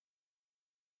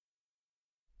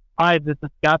Hi, this is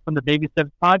Scott from the Baby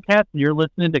Steps Podcast, and you're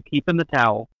listening to Keeping the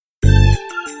Towel.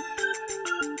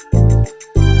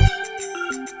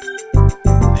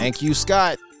 Thank you,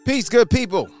 Scott. Peace, good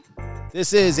people.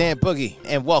 This is Aunt Boogie,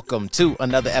 and welcome to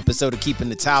another episode of Keeping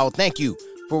the Towel. Thank you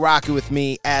for rocking with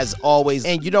me, as always.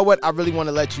 And you know what? I really want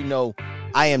to let you know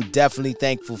I am definitely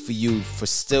thankful for you for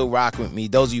still rocking with me.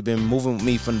 Those of you who've been moving with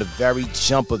me from the very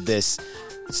jump of this,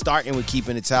 starting with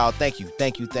Keeping the Towel. Thank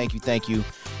you.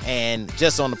 And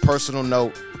just on a personal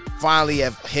note, finally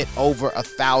have hit over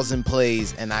 1,000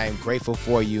 plays, and I am grateful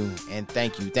for you. And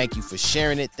thank you for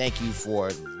sharing it. Thank you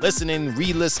for listening,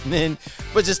 re-listening.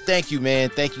 But just thank you, man.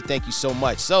 Thank you so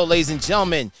much. So, ladies and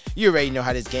gentlemen, you already know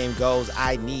how this game goes.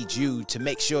 I need you to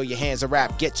make sure your hands are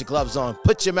wrapped, get your gloves on,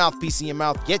 put your mouthpiece in your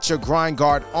mouth, get your grind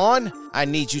guard on. I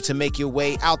need you to make your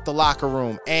way out the locker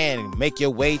room and make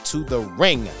your way to the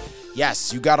ring.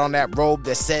 Yes, you got on that robe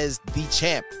that says the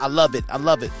champ. I love it.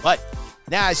 But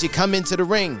now as you come into the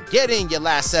ring, get in your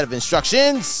last set of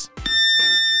instructions.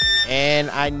 And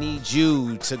I need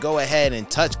you to go ahead and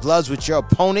touch gloves with your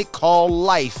opponent called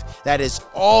life that is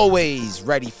always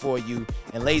ready for you.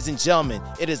 And ladies and gentlemen,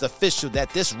 it is official that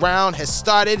this round has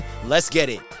started. Let's get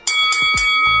it.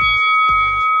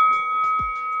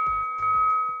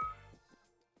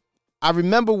 I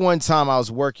remember one time I was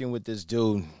working with this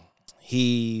dude.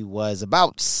 He was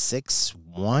about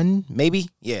 6'1", maybe?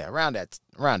 Yeah, around that.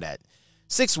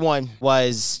 6'1",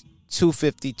 was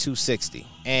 250, 260.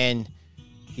 And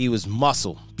he was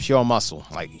muscle, pure muscle,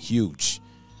 like huge.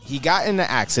 He got in an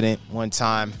accident one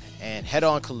time and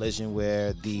head-on collision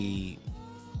where the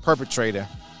perpetrator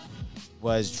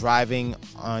was driving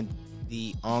on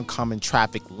the oncoming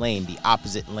traffic lane, the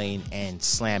opposite lane, and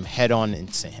slammed head-on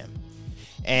into him.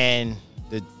 And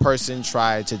the person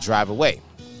tried to drive away.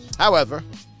 However,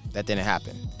 that didn't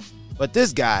happen. But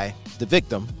this guy, the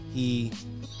victim, he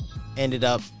ended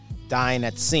up dying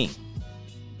at the scene.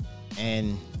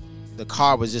 And the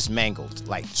car was just mangled,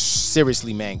 like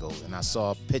seriously mangled. And I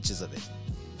saw pictures of it.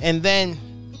 And then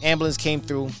ambulance came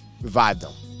through, revived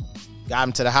him. Got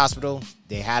him to the hospital.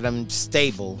 They had him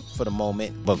stable for the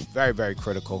moment, but very, very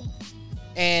critical.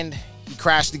 And he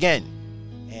crashed again.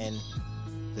 And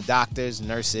the doctors,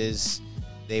 nurses,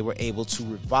 they were able to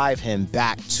revive him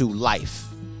back to life,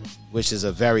 which is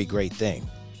a very great thing.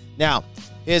 Now,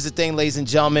 here's the thing, ladies and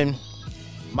gentlemen.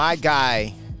 My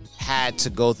guy had to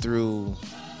go through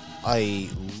a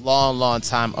long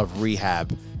time of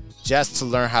rehab just to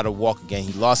learn how to walk again.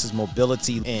 He lost his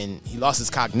mobility and he lost his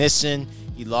cognition.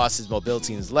 He lost his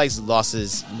mobility in his legs. He lost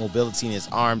his mobility in his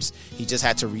arms. He just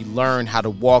had to relearn how to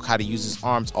walk, how to use his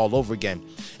arms all over again.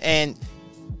 And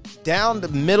down the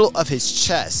middle of his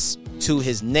chest to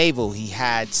his navel, he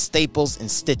had staples and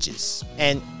stitches.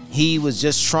 And he was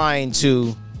just trying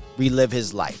to relive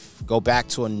his life, go back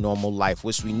to a normal life,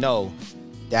 which we know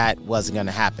that wasn't going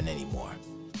to happen anymore.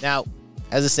 Now,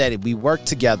 as I said, we work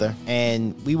together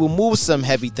and we will move some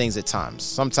heavy things at times.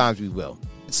 Sometimes we will.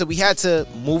 So we had to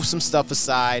move some stuff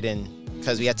aside, and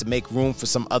because we had to make room for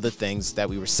some other things that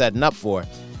we were setting up for.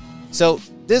 So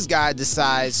this guy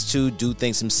decides to do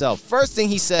things himself. First thing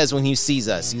he says when he sees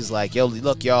us, he's like, yo,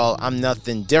 look, y'all, I'm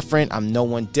nothing different. I'm no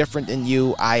one different than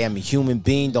you. I am a human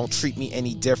being. Don't treat me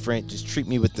any different. Just treat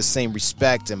me with the same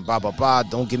respect and blah, blah, blah.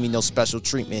 Don't give me no special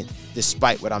treatment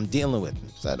despite what I'm dealing with.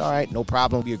 I said, all right, no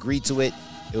problem. We agreed to it.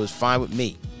 It was fine with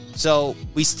me. So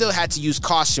we still had to use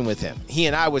caution with him. He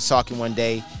and I were talking one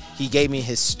day. He gave me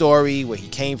his story, where he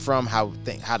came from, how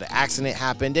the accident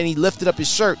happened. Then he lifted up his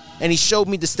shirt and he showed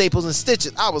me the staples and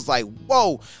stitches. I was like,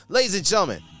 whoa, ladies and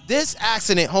gentlemen, this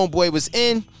accident homeboy was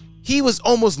in, he was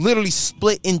almost literally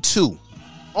split in two.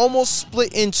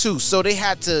 So they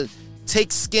had to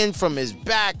take skin from his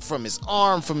back, from his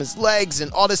arm, from his legs,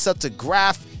 and all this stuff to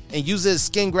graft and use it as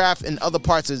skin graft in other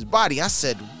parts of his body. I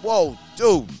said, whoa,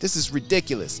 dude, this is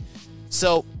ridiculous.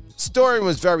 So story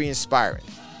was very inspiring.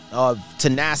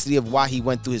 Tenacity of why he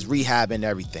went through his rehab and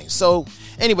everything. So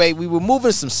anyway, we were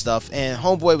moving some stuff and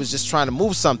homeboy was just trying to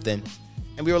move something.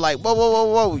 And we were like,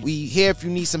 whoa. We here if you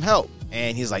need some help.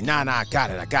 And he's like, nah, I got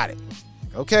it.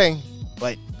 Okay.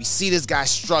 But we see this guy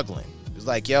struggling. He's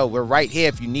like, yo, we're right here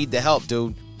if you need the help,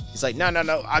 dude. He's like, no,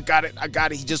 I got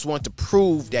it. He just wanted to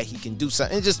prove that he can do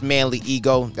something. It's just manly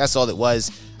ego. That's all it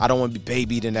was. I don't want to be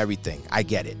babied and everything. I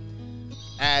get it.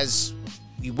 As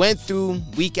we went through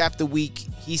week after week,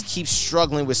 he keeps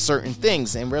struggling with certain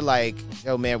things. And we're like,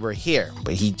 yo, man, we're here.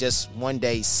 But he just one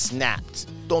day snapped.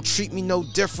 Don't treat me no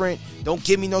different. Don't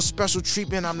give me no special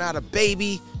treatment. I'm not a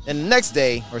baby. And the next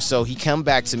day or so, he come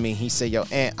back to me. He said, yo,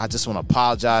 Aunt, I just want to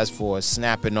apologize for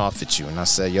snapping off at you. And I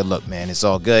said, yo, look, man, it's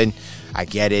all good. I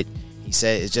get it. He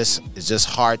said it's just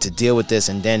hard to deal with this.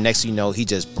 And then next thing you know, he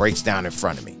just breaks down in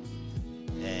front of me.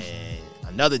 And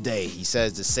another day, he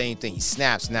says the same thing. He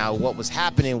snaps. Now, what was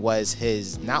happening was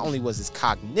not only was his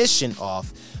cognition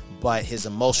off, but his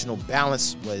emotional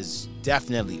balance was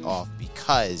definitely off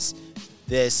because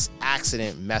this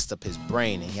accident messed up his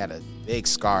brain and he had a big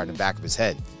scar in the back of his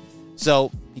head.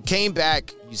 So he came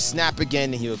back, you snap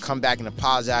again, and he would come back and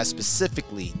apologize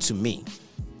specifically to me.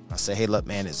 I said, hey, look,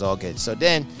 man, it's all good. So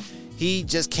then he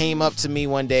just came up to me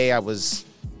one day. I was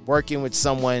working with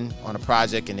someone on a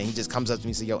project, and then he just comes up to me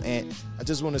and says, yo, Ant, I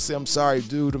just want to say I'm sorry,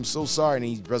 dude. I'm so sorry. And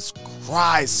he just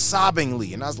cries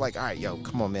sobbingly. And I was like, all right, yo,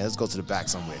 come on, man. Let's go to the back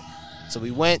somewhere. So we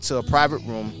went to a private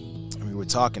room, and we were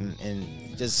talking, and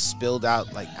he just spilled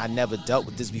out like I never dealt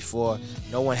with this before.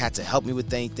 No one had to help me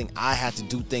with anything. I had to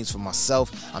do things for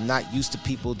myself. I'm not used to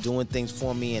people doing things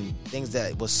for me, and things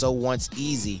that was so once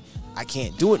easy, I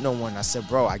can't do it no more. And I said,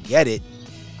 bro, I get it.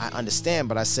 I understand.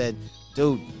 But I said,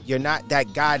 dude, you're not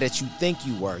that guy that you think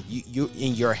you were. You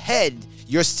in your head,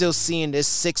 you're still seeing this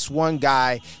 6'1"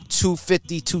 guy,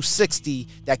 250, 260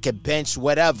 that can bench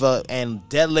whatever and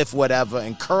deadlift whatever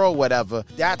and curl whatever.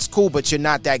 That's cool, but you're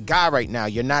not that guy right now.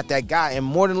 You're not that guy. And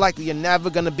more than likely, you're never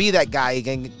going to be that guy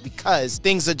again because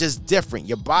things are just different.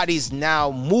 Your body's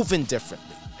now moving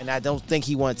differently. And I don't think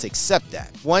he wanted to accept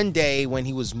that. One day when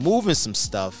he was moving some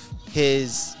stuff,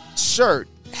 his shirt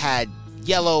had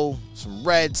yellow, some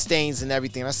red stains and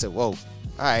everything. And I said, whoa, all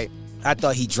right. I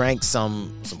thought he drank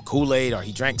some Kool-Aid or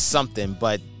he drank something,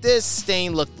 but this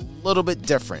stain looked a little bit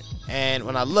different. And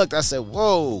when I looked, I said,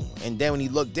 whoa. And then when he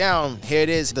looked down, here it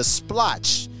is. The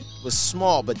splotch was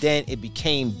small, but then it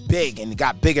became big and it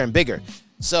got bigger and bigger.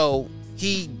 So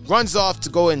he runs off to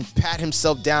go and pat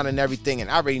himself down and everything.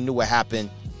 And I already knew what happened.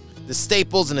 The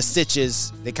staples and the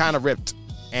stitches, they kind of ripped.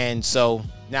 And so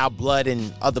now blood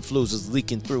and other fluids was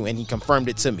leaking through, and he confirmed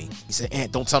it to me. He said,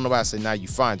 Ant, don't tell nobody. I said, nah, you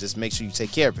fine. Just make sure you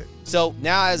take care of it. So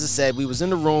now, as I said, we was in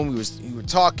the room. We were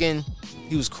talking.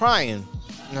 He was crying.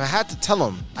 And I had to tell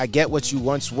him, I get what you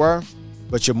once were,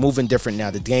 but you're moving different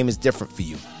now. The game is different for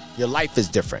you. Your life is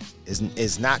different.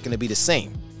 It's not going to be the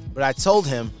same. But I told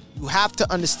him, you have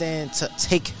to understand to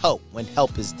take help when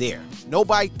help is there.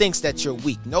 Nobody thinks that you're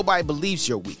weak. Nobody believes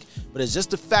you're weak. But it's just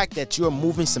the fact that you're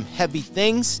moving some heavy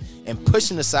things and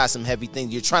pushing aside some heavy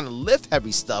things. You're trying to lift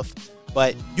heavy stuff,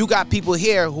 but you got people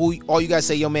here who all you guys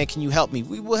say, yo, man, can you help me?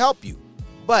 We will help you.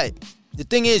 But the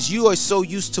thing is, you are so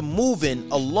used to moving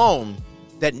alone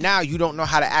that now you don't know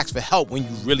how to ask for help when you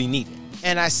really need it.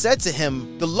 And I said to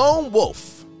him, the lone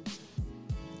wolf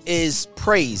is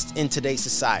praised in today's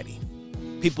society.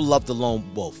 People love the lone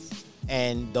wolf.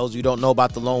 And those who don't know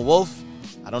about the lone wolf,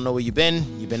 I don't know where you've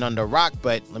been under a rock,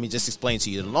 but let me just explain to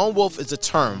you. The lone wolf is a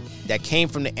term that came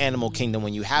from the animal kingdom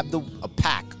when you have a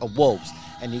pack of wolves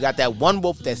and you got that one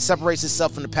wolf that separates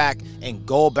itself from the pack and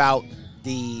go about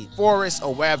the forest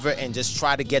or wherever and just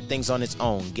try to get things on its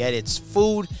own, get its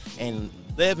food and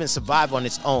live and survive on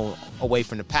its own away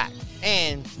from the pack.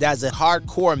 And that's a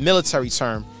hardcore military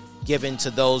term given to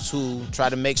those who try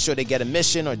to make sure they get a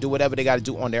mission or do whatever they got to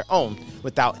do on their own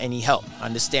without any help.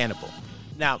 Understandable.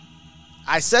 Now,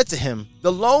 I said to him,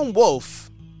 the lone wolf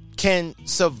can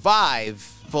survive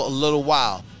for a little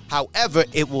while. However,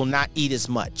 it will not eat as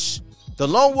much. The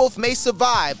lone wolf may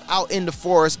survive out in the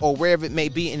forest or wherever it may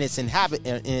be in its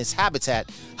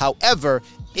habitat. However,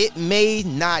 it may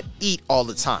not eat all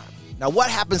the time. Now,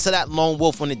 what happens to that lone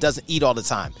wolf when it doesn't eat all the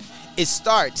time? It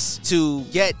starts to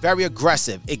get very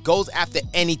aggressive. It goes after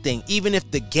anything, even if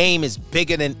the game is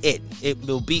bigger than it. It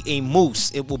will be a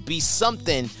moose. It will be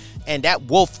something. And that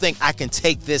wolf think I can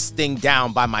take this thing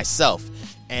down by myself.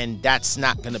 And that's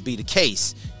not going to be the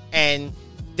case. And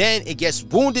then it gets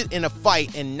wounded in a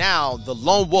fight. And now the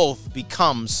lone wolf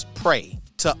becomes prey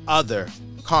to other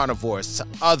carnivores, to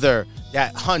other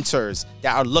hunters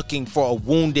that are looking for a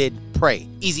wounded prey.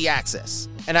 Easy access.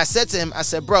 And I said to him, I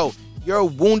said, bro, you're a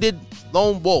wounded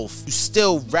lone wolf. You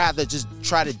still rather just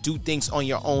try to do things on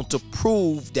your own to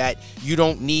prove that you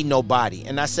don't need nobody.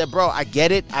 And I said, bro, I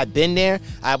get it. I've been there.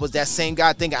 I was that same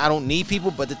guy thinking I don't need people.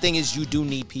 But the thing is, you do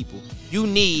need people. You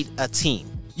need a team.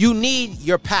 You need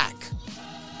your pack.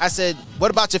 I said, what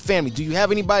about your family? Do you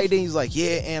have anybody there? He's like,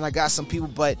 yeah, and I got some people,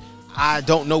 but I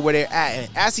don't know where they're at. And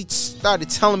as he started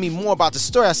telling me more about the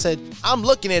story, I said, I'm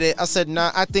looking at it. I said,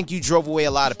 nah, I think you drove away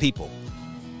a lot of people.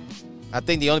 I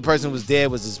think the only person who was there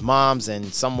was his mom's and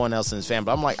someone else in his family.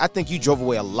 But I'm like, I think you drove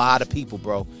away a lot of people,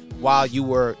 bro, while you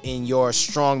were in your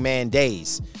strongman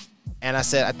days. And I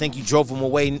said, I think you drove them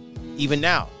away even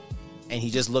now. And he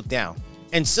just looked down.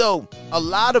 And so a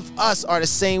lot of us are the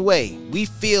same way. We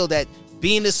feel that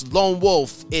being this lone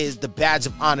wolf is the badge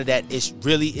of honor that it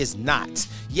really is not.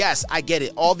 Yes, I get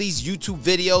it. All these YouTube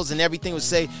videos and everything would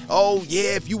say, oh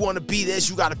yeah, if you want to be this,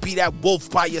 you got to be that wolf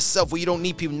by yourself where you don't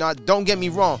need people. Now, don't get me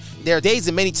wrong. There are days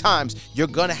and many times you're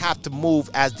going to have to move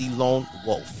as the lone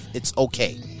wolf. It's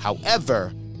okay.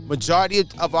 However, majority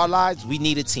of our lives, we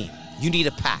need a team. You need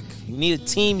a pack. You need a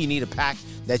team. You need a pack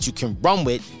that you can run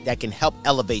with, that can help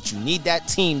elevate you. You need that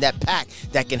team, that pack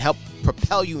that can help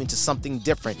propel you into something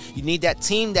different. You need that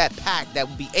team, that pack that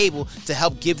will be able to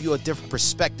help give you a different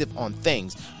perspective on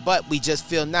things. But we just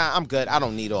feel, nah, I'm good. I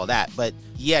don't need all that. But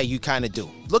yeah, you kind of do.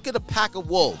 Look at a pack of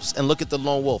wolves and look at the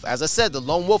lone wolf. As I said, the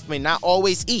lone wolf may not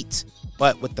always eat,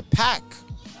 but with the pack,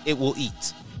 it will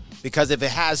eat. Because if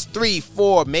it has 3,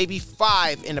 4, maybe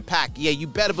 5 in the pack, yeah, you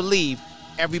better believe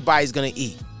everybody's going to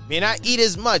eat. May not eat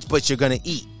as much, but you're going to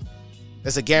eat.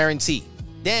 That's a guarantee.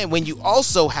 Then when you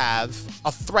also have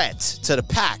a threat to the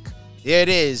pack, there it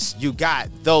is. You got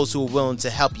those who are willing to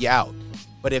help you out.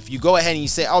 But if you go ahead and you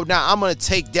say, oh, now I'm going to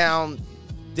take down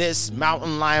this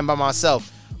mountain lion by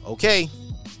myself. Okay,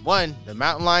 1, the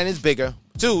mountain lion is bigger.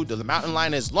 2, the mountain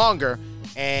lion is longer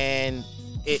and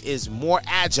it is more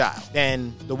agile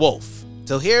than the wolf.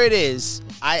 So here it is.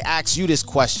 I ask you this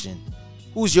question.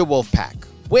 Who's your wolf pack?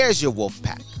 Where's your wolf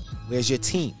pack? Where's your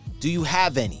team? Do you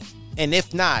have any? And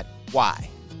if not, why?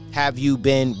 Have you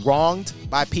been wronged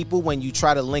by people when you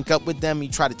try to link up with them, you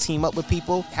try to team up with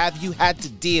people? Have you had to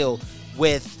deal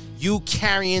with you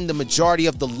carrying the majority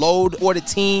of the load or the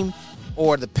team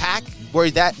or the pack?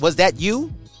 Was that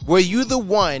you? Were you the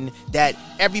one that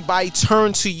everybody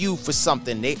turned to you for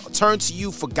something? They turned to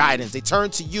you for guidance. They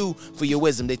turned to you for your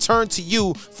wisdom. They turned to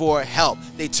you for help.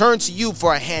 They turned to you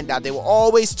for a handout. They were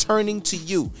always turning to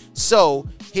you. So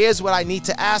here's what I need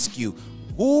to ask you.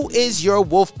 Who is your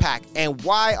wolf pack and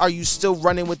why are you still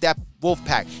running with that wolf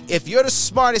pack? If you're the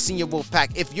smartest in your wolf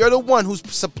pack, if you're the one who's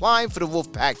supplying for the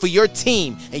wolf pack, for your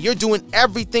team, and you're doing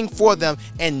everything for them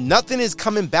and nothing is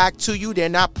coming back to you, they're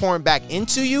not pouring back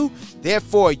into you,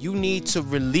 therefore you need to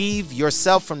relieve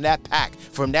yourself from that pack,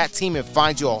 from that team, and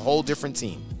find you a whole different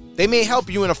team. They may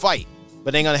help you in a fight,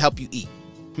 but they ain't gonna help you eat.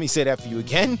 Let me say that for you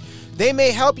again. They may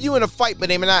help you in a fight, but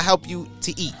they may not help you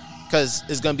to eat, because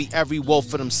it's gonna be every wolf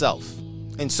for themselves.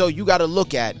 And so you got to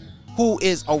look at who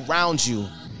is around you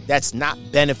that's not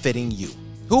benefiting you.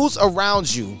 Who's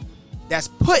around you that's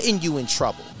putting you in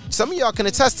trouble? Some of y'all can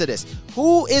attest to this.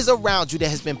 Who is around you that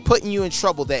has been putting you in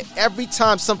trouble, that every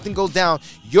time something goes down,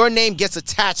 your name gets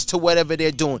attached to whatever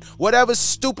they're doing? Whatever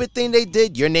stupid thing they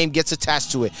did, your name gets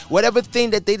attached to it. Whatever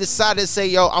thing that they decided to say,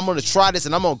 yo, I'm going to try this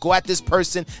and I'm going to go at this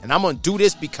person and I'm going to do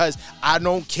this because I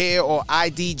don't care, or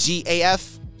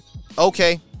IDGAF.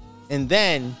 Okay. And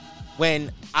then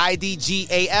when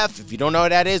IDGAF, if you don't know what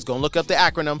that is, go look up the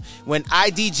acronym. When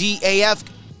IDGAF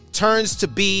turns to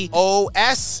be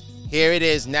OS, here it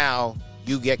is now.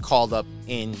 You get called up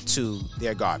into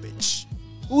their garbage.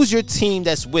 Who's your team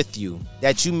that's with you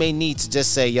that you may need to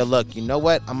just say, yo, look, you know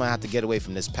what? I'm going to have to get away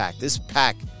from this pack. This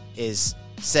pack is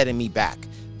setting me back.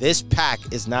 This pack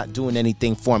is not doing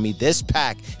anything for me. This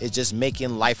pack is just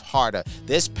making life harder.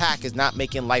 This pack is not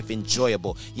making life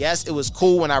enjoyable. Yes, it was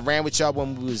cool when I ran with y'all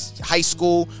when we was high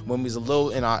school, when we was a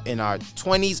little in our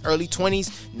 20s, early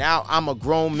 20s. Now I'm a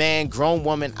grown man, grown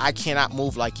woman. I cannot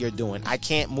move like you're doing. I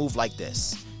can't move like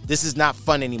this. This is not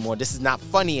fun anymore. This is not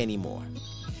funny anymore.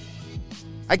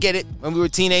 I get it. When we were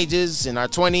teenagers in our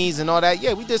 20s and all that,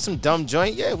 yeah, we did some dumb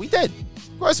joint. Yeah, we did.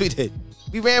 Of course we did.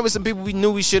 We ran with some people we knew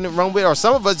we shouldn't run with, or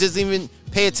some of us just didn't even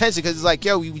pay attention because it's like,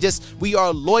 yo, we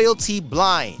are loyalty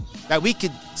blind. Like, we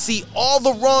could see all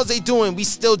the wrongs they doing, we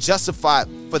still justify it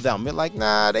for them. We're like,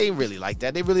 nah, they ain't really like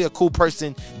that. They really a cool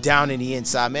person down in the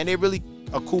inside, man. They really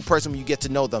a cool person when you get to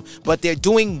know them. But they're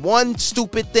doing one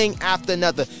stupid thing after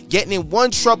another, getting in one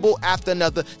trouble after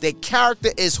another. Their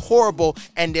character is horrible,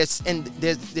 and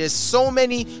there's so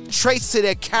many traits to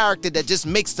their character that just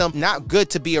makes them not good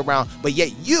to be around, but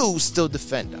yet you still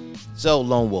defend them. So,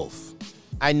 Lone Wolf,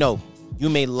 I know you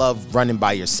may love running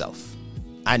by yourself.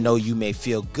 I know you may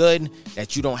feel good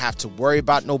that you don't have to worry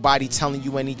about nobody telling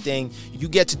you anything. You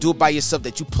get to do it by yourself,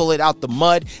 that you pull it out the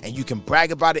mud and you can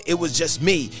brag about it. It was just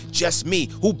me.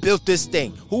 Who built this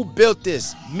thing? Who built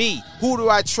this? Me. Who do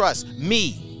I trust?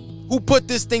 Me. Who put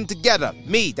this thing together?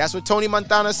 Me. That's what Tony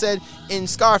Montana said in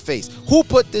Scarface. Who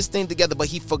put this thing together? But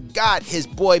he forgot his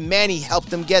boy Manny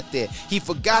helped him get there. He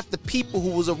forgot the people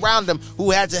who was around him who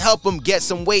had to help him get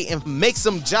some weight and make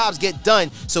some jobs get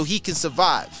done so he can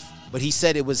survive. But he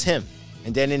said it was him.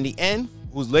 And then in the end,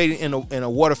 who's laid in a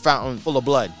water fountain full of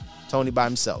blood, Tony by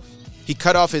himself. He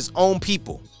cut off his own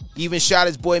people. He even shot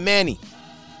his boy Manny.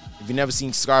 If you've never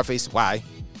seen Scarface, why?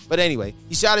 But anyway,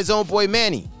 he shot his own boy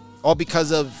Manny. all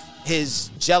because of his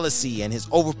jealousy and his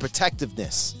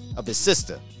overprotectiveness of his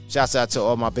sister. Shouts out to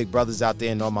all my big brothers out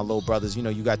there and all my little brothers. You know,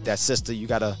 you got that sister. You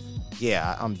got to,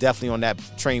 yeah, I'm definitely on that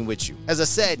train with you. As I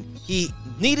said, he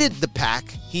needed the pack.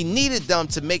 He needed them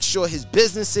to make sure his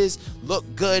businesses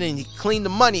looked good and he cleaned the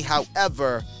money.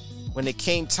 However, when it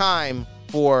came time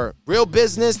for real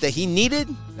business that he needed,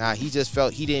 he just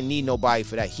felt he didn't need nobody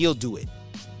for that. He'll do it.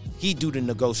 He do the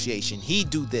negotiation. He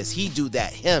do this. He do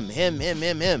that. Him.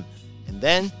 And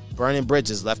then burning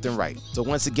bridges left and right. So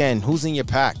once again, who's in your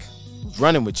pack? Who's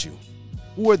running with you?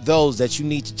 Who are those that you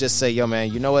need to just say, yo,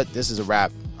 man, you know what? This is a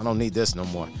wrap. I don't need this no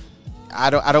more. I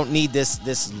don't need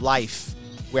this life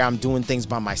where I'm doing things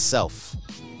by myself,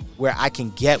 where I can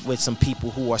get with some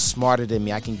people who are smarter than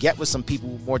me. I can get with some people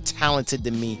who are more talented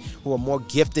than me, who are more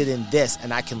gifted in this,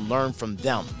 and I can learn from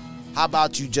them. How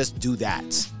about you just do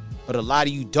that? But a lot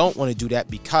of you don't want to do that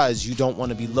because you don't want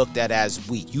to be looked at as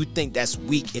weak. You think that's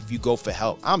weak if you go for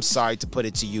help. I'm sorry to put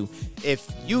it to you. If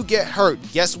you get hurt,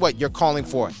 guess what? You're calling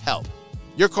for help.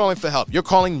 You're calling for help. You're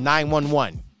calling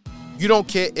 911. You don't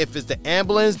care if it's the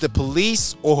ambulance, the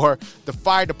police, or the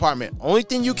fire department. Only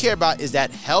thing you care about is that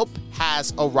help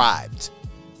has arrived.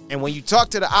 And when you talk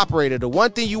to the operator, the one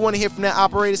thing you want to hear from that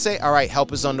operator say, all right,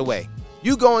 help is on the way.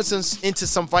 You go into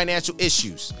some financial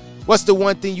issues. What's the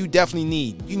one thing you definitely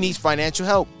need? You need financial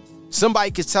help.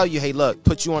 Somebody could tell you, hey, look,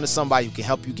 put you on to somebody who can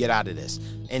help you get out of this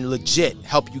and legit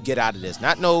help you get out of this.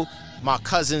 Not my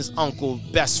cousin's uncle,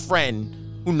 best friend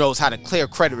who knows how to clear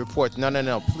credit reports.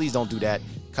 No. Please don't do that.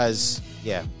 Because,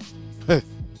 yeah,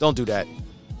 don't do that.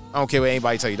 I don't care what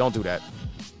anybody tell you. Don't do that.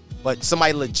 But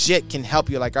somebody legit can help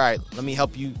you. Like, all right, let me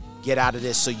help you get out of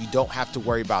this so you don't have to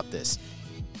worry about this.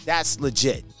 That's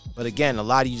legit. But again, a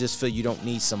lot of you just feel you don't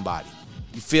need somebody.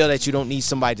 You feel that you don't need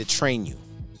somebody to train you.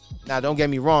 Now, don't get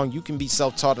me wrong. You can be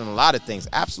self-taught in a lot of things.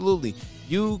 Absolutely.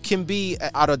 You can be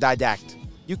an autodidact.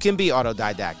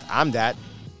 I'm that.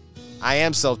 I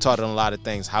am self-taught in a lot of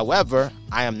things. However,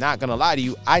 I am not going to lie to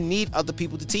you. I need other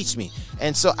people to teach me.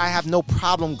 And so I have no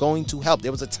problem going to help.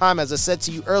 There was a time, as I said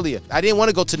to you earlier, I didn't want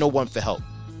to go to no one for help.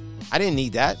 I didn't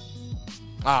need that.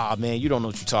 Man, you don't know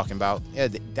what you're talking about. Yeah,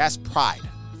 that's pride.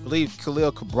 I believe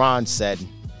Khalil Gibran said,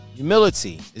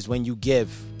 humility is when you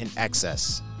give in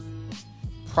excess.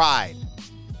 Pride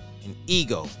and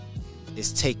ego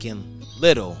is taking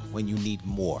little when you need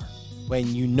more.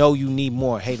 When you know you need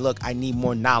more. Hey, look, I need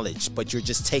more knowledge, but you're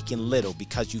just taking little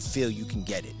because you feel you can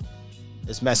get it.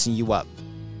 It's messing you up.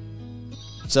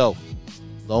 So,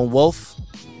 Lone Wolf,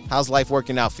 how's life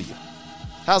working out for you?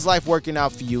 How's life working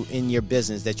out for you in your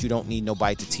business that you don't need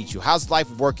nobody to teach you? How's life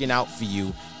working out for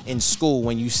you in school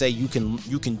when you say you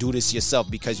can do this yourself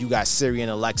because you got Siri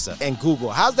and Alexa and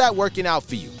Google? How's that working out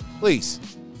for you? Please,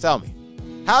 tell me.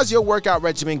 How's your workout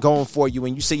regimen going for you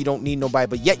when you say you don't need nobody,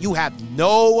 but yet you have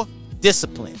no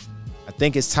discipline? I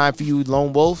think it's time for you,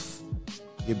 Lone Wolf.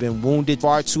 You've been wounded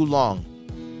far too long,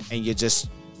 and you're just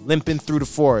limping through the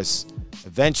forest.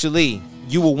 Eventually,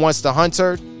 you were once the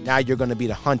hunter. Now you're going to be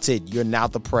the hunted. You're now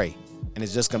the prey. And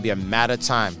it's just going to be a matter of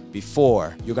time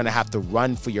before you're going to have to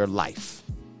run for your life.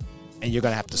 And you're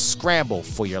going to have to scramble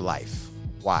for your life.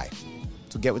 Why?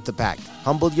 To get with the pack.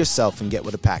 Humble yourself and get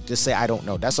with the pack. Just say, I don't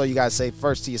know. That's all you got to say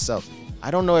first to yourself. I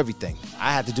don't know everything.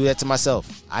 I had to do that to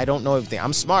myself. I don't know everything.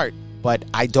 I'm smart, but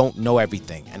I don't know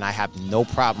everything. And I have no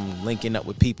problem linking up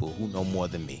with people who know more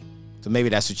than me. So maybe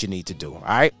that's what you need to do. All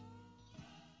right?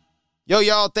 Yo,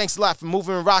 y'all, thanks a lot for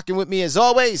moving and rocking with me as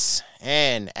always.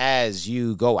 And as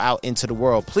you go out into the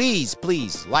world, please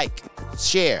like,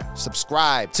 share,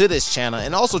 subscribe to this channel.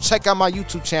 And also check out my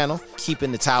YouTube channel.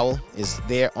 Keeping the Towel is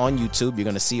there on YouTube. You're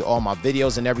going to see all my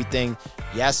videos and everything.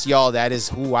 Yes, y'all, that is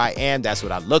who I am. That's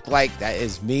what I look like. That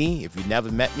is me. If you've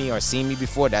never met me or seen me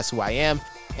before, that's who I am.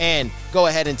 And go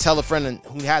ahead and tell a friend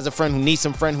who has a friend who needs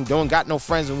some friend who don't got no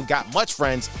friends and who got much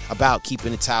friends about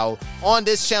Keeping the Towel on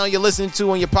this channel you're listening to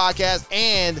on your podcast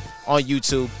and on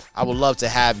YouTube. I would love to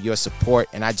have your support.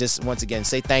 And I just, once again,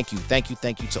 say thank you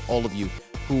to all of you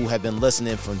who have been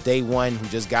listening from day one, who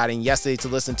just got in yesterday to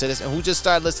listen to this and who just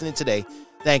started listening today.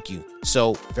 Thank you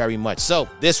so very much. So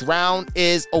this round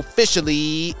is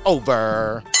officially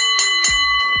over.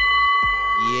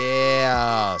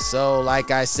 Yeah. So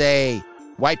like I say,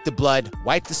 wipe the blood,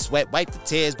 wipe the sweat, wipe the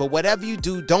tears. But whatever you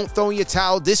do, don't throw in your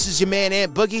towel. This is your man,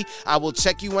 Ant Boogie. I will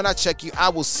check you when I check you. I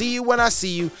will see you when I see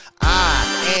you.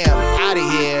 I am out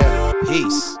of here.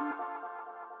 Peace.